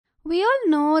We all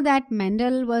know that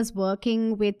Mendel was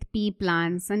working with pea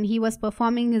plants and he was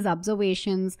performing his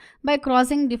observations by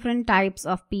crossing different types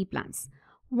of pea plants.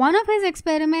 One of his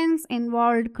experiments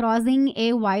involved crossing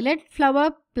a violet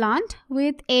flower plant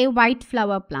with a white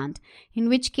flower plant, in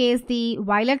which case the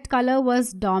violet color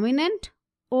was dominant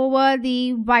over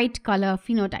the white color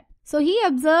phenotype. So he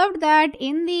observed that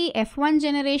in the F1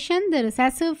 generation, the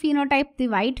recessive phenotype, the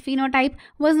white phenotype,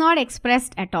 was not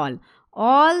expressed at all.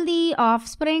 All the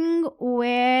offspring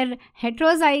were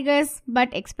heterozygous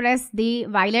but expressed the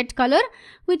violet color,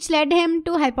 which led him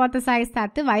to hypothesize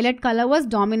that the violet color was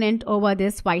dominant over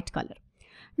this white color.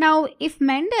 Now, if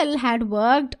Mendel had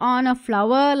worked on a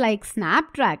flower like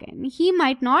snapdragon, he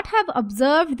might not have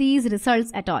observed these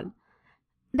results at all.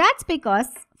 That's because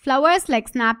flowers like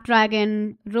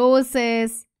snapdragon,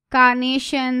 roses,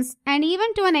 carnations, and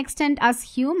even to an extent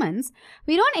us humans,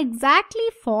 we don't exactly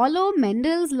follow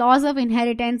Mendel's laws of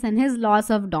inheritance and his laws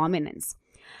of dominance.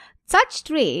 Such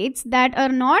traits that are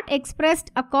not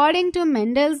expressed according to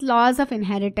Mendel's laws of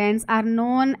inheritance are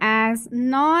known as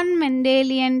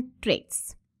non-Mendelian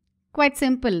traits. Quite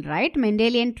simple, right?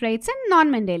 Mendelian traits and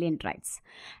non-Mendelian traits.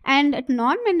 And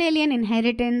non-Mendelian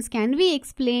inheritance can be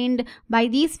explained by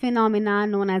these phenomena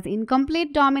known as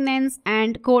incomplete dominance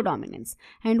and codominance.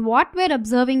 And what we're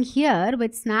observing here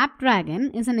with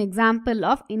snapdragon is an example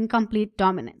of incomplete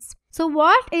dominance. So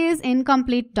what is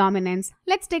incomplete dominance?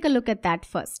 Let's take a look at that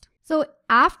first. So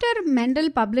after Mendel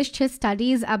published his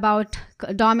studies about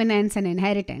dominance and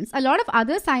inheritance, a lot of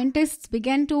other scientists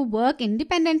began to work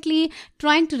independently,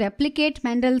 trying to replicate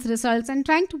Mendel's results and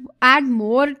trying to add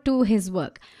more to his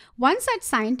work. One such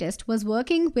scientist was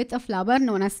working with a flower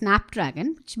known as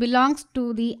snapdragon, which belongs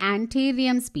to the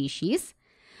Anthurium species.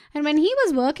 And when he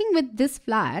was working with this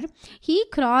flower, he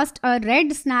crossed a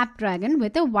red snapdragon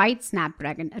with a white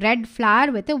snapdragon. Red flower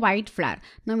with a white flower.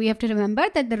 Now we have to remember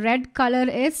that the red color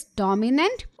is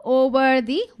dominant over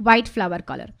the white flower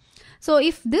color. So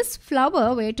if this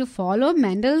flower were to follow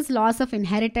Mendel's laws of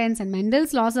inheritance and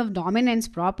Mendel's laws of dominance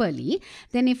properly,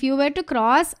 then if you were to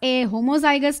cross a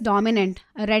homozygous dominant,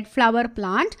 a red flower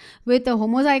plant with a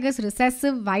homozygous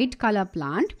recessive white color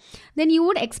plant, then you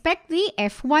would expect the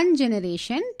F1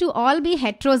 generation to all be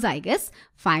heterozygous,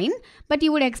 fine, but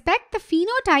you would expect the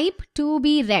phenotype to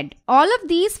be red. All of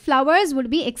these flowers would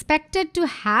be expected to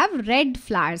have red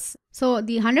flowers. So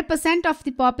the 100% of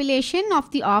the population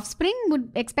of the offspring would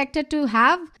expected to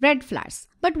have red flowers.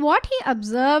 But what he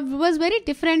observed was very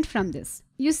different from this.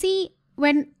 You see,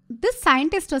 when this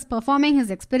scientist was performing his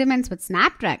experiments with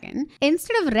snapdragon,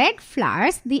 instead of red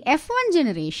flowers, the F1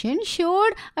 generation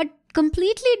showed a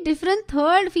completely different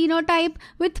third phenotype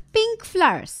with pink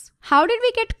flowers. How did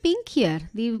we get pink here?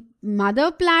 The mother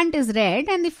plant is red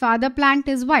and the father plant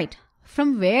is white.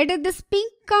 From where did this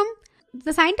pink come?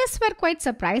 The scientists were quite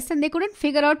surprised and they couldn't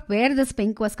figure out where this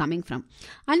pink was coming from.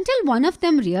 Until one of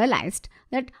them realized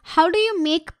that how do you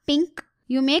make pink?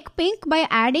 You make pink by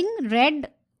adding red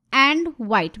and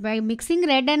white. By mixing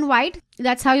red and white,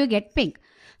 that's how you get pink.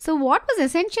 So what was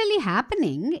essentially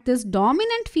happening, this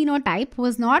dominant phenotype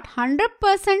was not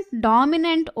 100%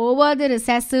 dominant over the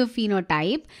recessive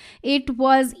phenotype. It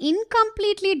was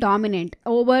incompletely dominant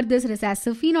over this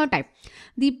recessive phenotype.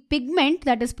 The pigment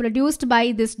that is produced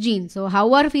by this gene. So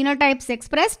how are phenotypes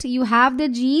expressed? You have the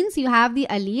genes, you have the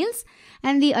alleles,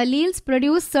 and the alleles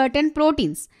produce certain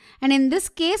proteins. And in this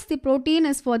case, the protein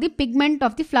is for the pigment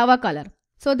of the flower color.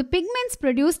 So the pigments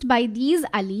produced by these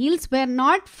alleles were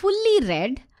not fully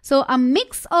red. So a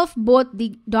mix of both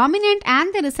the dominant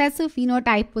and the recessive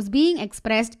phenotype was being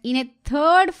expressed in a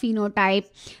third phenotype,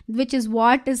 which is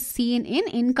what is seen in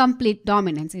incomplete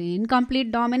dominance. In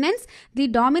incomplete dominance, the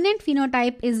dominant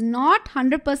phenotype is not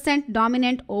 100%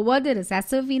 dominant over the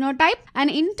recessive phenotype. An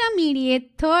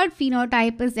intermediate third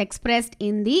phenotype is expressed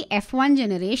in the F1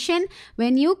 generation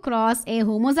when you cross a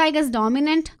homozygous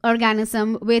dominant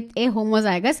organism with a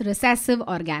homozygous recessive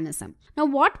organism. Now,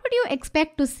 what would you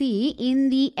expect to see in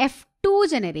the F2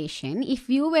 generation if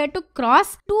you were to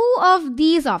cross two of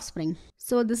these offspring?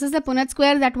 So this is a Punnett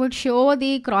square that would show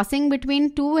the crossing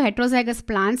between two heterozygous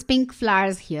plants, pink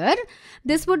flowers here.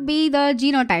 This would be the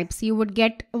genotypes. You would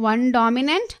get one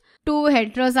dominant, two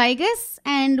heterozygous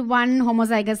and one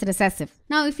homozygous recessive.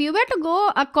 Now if you were to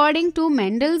go according to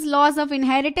Mendel's laws of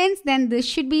inheritance, then this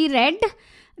should be red.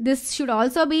 This should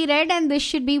also be red and this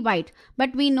should be white.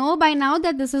 But we know by now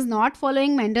that this is not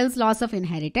following Mendel's laws of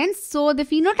inheritance. So the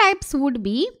phenotypes would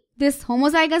be, this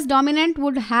homozygous dominant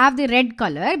would have the red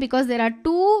color because there are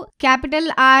two capital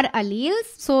R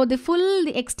alleles. So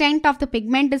the extent of the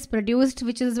pigment is produced,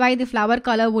 which is why the flower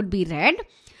color would be red.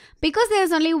 Because there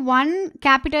is only one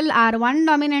capital R, one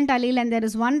dominant allele, and there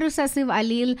is one recessive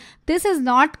allele, this is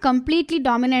not completely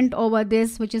dominant over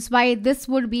this, which is why this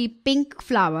would be pink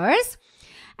flowers.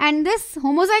 And this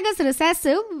homozygous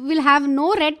recessive will have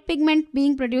no red pigment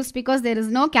being produced because there is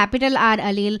no capital R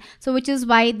allele, so which is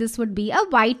why this would be a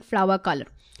white flower color.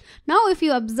 Now, if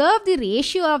you observe the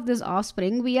ratio of this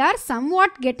offspring, we are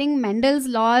somewhat getting Mendel's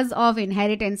laws of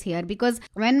inheritance here, because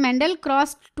when Mendel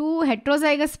crossed two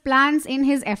heterozygous plants in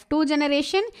his F2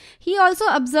 generation, he also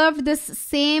observed this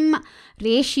same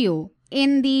ratio.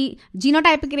 In the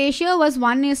genotypic ratio was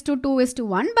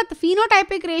 1:2:1, but the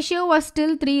phenotypic ratio was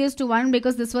still 3:1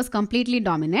 because this was completely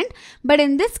dominant. But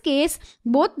in this case,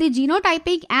 both the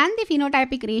genotypic and the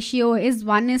phenotypic ratio is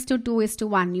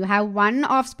 1:2:1. You have one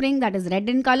offspring that is red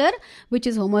in color, which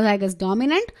is homozygous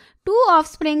dominant, two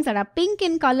offsprings that are pink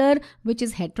in color, which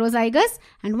is heterozygous,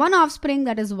 and one offspring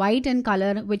that is white in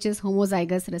color, which is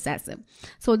homozygous recessive.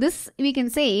 So this, we can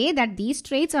say that these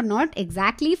traits are not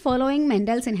exactly following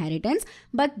Mendel's inheritance,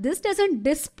 but this doesn't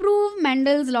disprove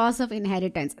Mendel's laws of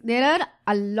inheritance. There are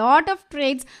a lot of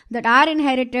traits that are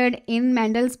inherited in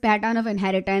Mendel's pattern of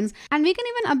inheritance, and we can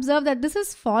even observe that this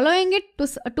is following it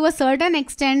to a certain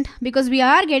extent, because we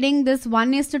are getting this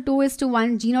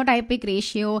 1:2:1 genotypic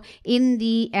ratio in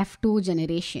the F2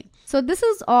 generation. So this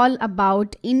is all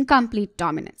about incomplete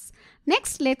dominance.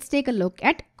 Next, let's take a look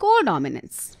at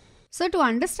codominance. So to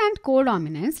understand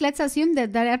codominance, let's assume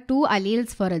that there are two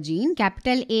alleles for a gene,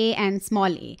 capital A and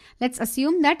small a. Let's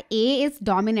assume that A is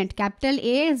dominant. Capital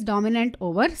A is dominant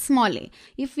over small a.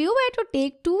 If you were to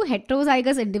take two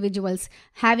heterozygous individuals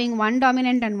having one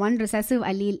dominant and one recessive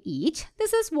allele each,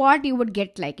 this is what you would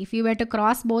get like. If you were to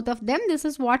cross both of them, this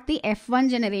is what the F1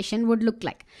 generation would look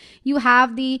like. You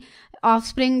have the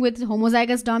offspring with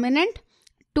homozygous dominant,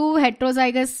 two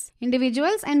heterozygous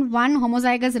individuals, and one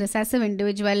homozygous recessive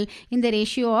individual in the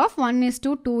ratio of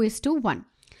 1:2:1.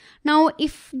 Now,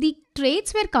 if the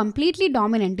traits were completely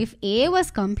dominant, if A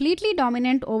was completely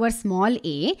dominant over small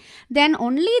a, then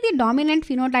only the dominant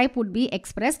phenotype would be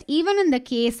expressed even in the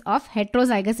case of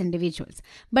heterozygous individuals.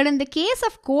 But in the case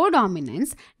of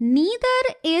codominance, neither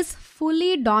is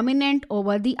fully dominant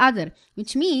over the other,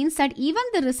 which means that even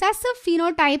the recessive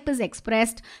phenotype is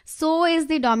expressed, so is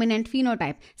the dominant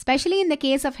phenotype. Especially in the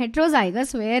case of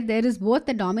heterozygous, where there is both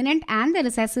the dominant and the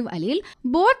recessive allele,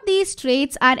 both these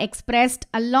traits are expressed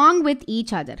along with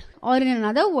each other. Or in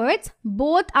other words,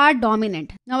 both are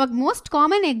dominant. Now, a most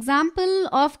common example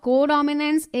of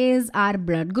codominance is our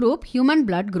blood group, human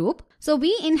blood group. So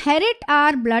we inherit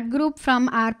our blood group from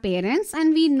our parents,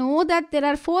 and we know that there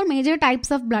are four major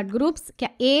types of blood groups: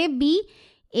 A, B,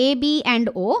 AB and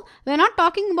O. We're not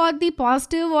talking about the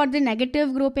positive or the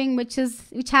negative grouping, which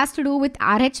has to do with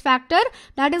RH factor.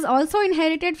 That is also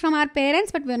inherited from our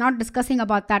parents, but we're not discussing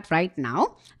about that right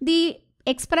now. The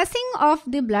expressing of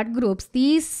the blood groups,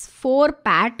 these four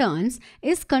patterns,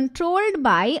 is controlled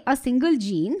by a single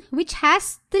gene which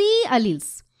has three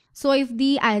alleles. So if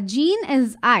the gene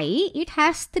is I, it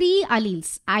has three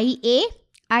alleles: IA,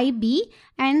 IB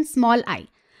and small I.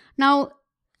 Now,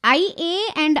 IA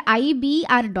and IB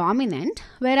are dominant,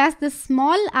 whereas the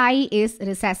small I is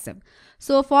recessive.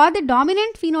 So for the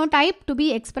dominant phenotype to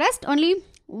be expressed, only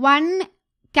one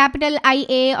capital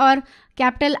IA or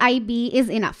capital IB is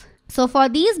enough. So for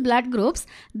these blood groups,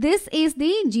 this is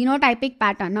the genotypic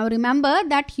pattern. Now remember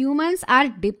that humans are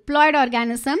diploid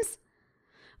organisms,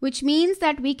 which means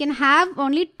that we can have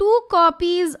only two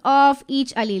copies of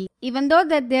each allele. Even though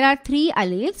that there are three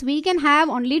alleles, we can have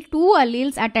only two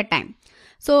alleles at a time.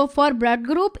 So for blood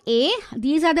group A,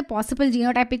 these are the possible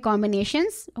genotypic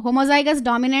combinations: homozygous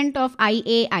dominant of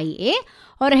IA, IA,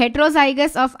 or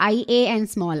heterozygous of IA and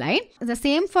small I. The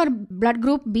same for blood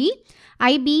group B,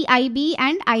 IB, IB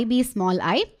and IB small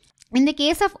I. In the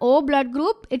case of O blood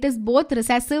group, it is both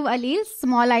recessive alleles,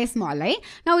 small I, small I.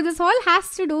 Now this all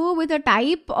has to do with a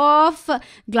type of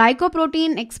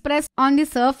glycoprotein expressed on the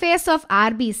surface of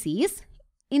RBCs.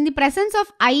 In the presence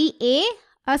of IA,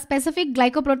 a specific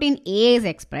glycoprotein A is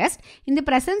expressed. In the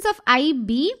presence of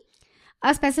IB,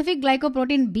 a specific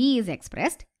glycoprotein B is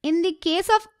expressed. In the case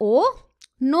of O,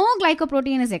 no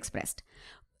glycoprotein is expressed.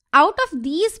 Out of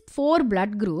these four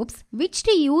blood groups, which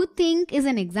do you think is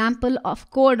an example of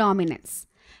codominance?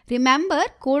 Remember,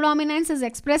 codominance is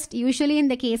expressed usually in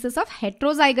the cases of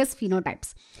heterozygous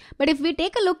phenotypes. But if we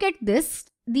take a look at this,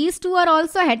 these two are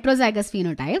also heterozygous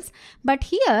phenotypes. But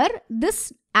here,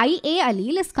 this IA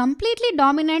allele is completely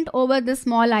dominant over this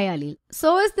small I allele.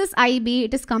 So is this IB,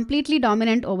 it is completely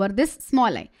dominant over this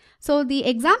small I. So the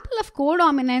example of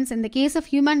codominance in the case of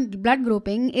human blood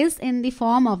grouping is in the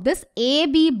form of this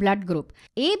AB blood group.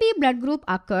 AB blood group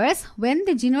occurs when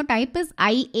the genotype is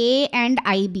IA and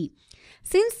IB.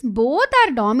 Since both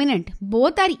are dominant,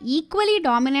 both are equally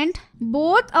dominant,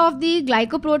 both of the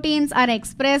glycoproteins are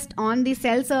expressed on the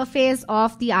cell surface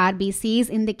of the RBCs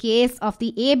in the case of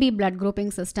the AB blood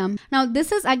grouping system. Now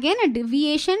this is again a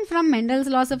deviation from Mendel's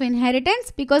laws of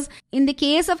inheritance, because in the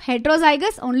case of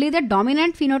heterozygous only the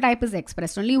dominant phenotype is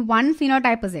expressed, only one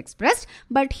phenotype is expressed,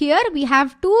 but here we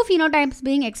have two phenotypes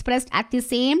being expressed at the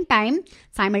same time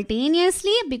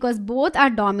simultaneously because both are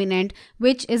dominant,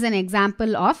 which is an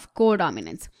example of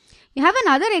codominance. You have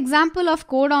another example of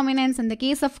codominance in the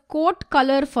case of coat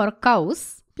color for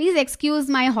cows. Please excuse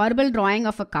my horrible drawing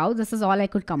of a cow. This is all I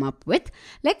could come up with.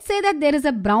 Let's say that there is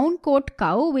a brown coat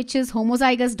cow which is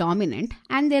homozygous dominant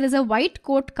and there is a white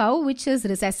coat cow which is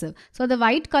recessive. So the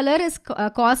white color is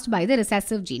caused by the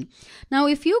recessive gene. Now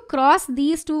if you cross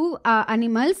these two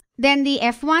animals, then the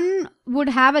F1 would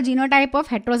have a genotype of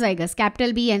heterozygous,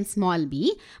 capital B and small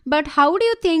b. But how do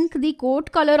you think the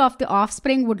coat color of the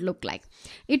offspring would look like?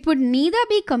 It would neither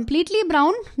be completely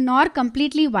brown nor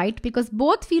completely white because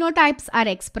both phenotypes are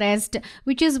expressed,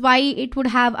 which is why it would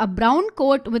have a brown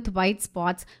coat with white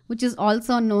spots, which is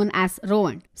also known as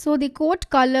rowan. So the coat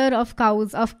color of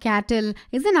cows, of cattle,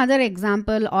 is another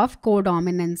example of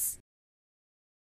codominance.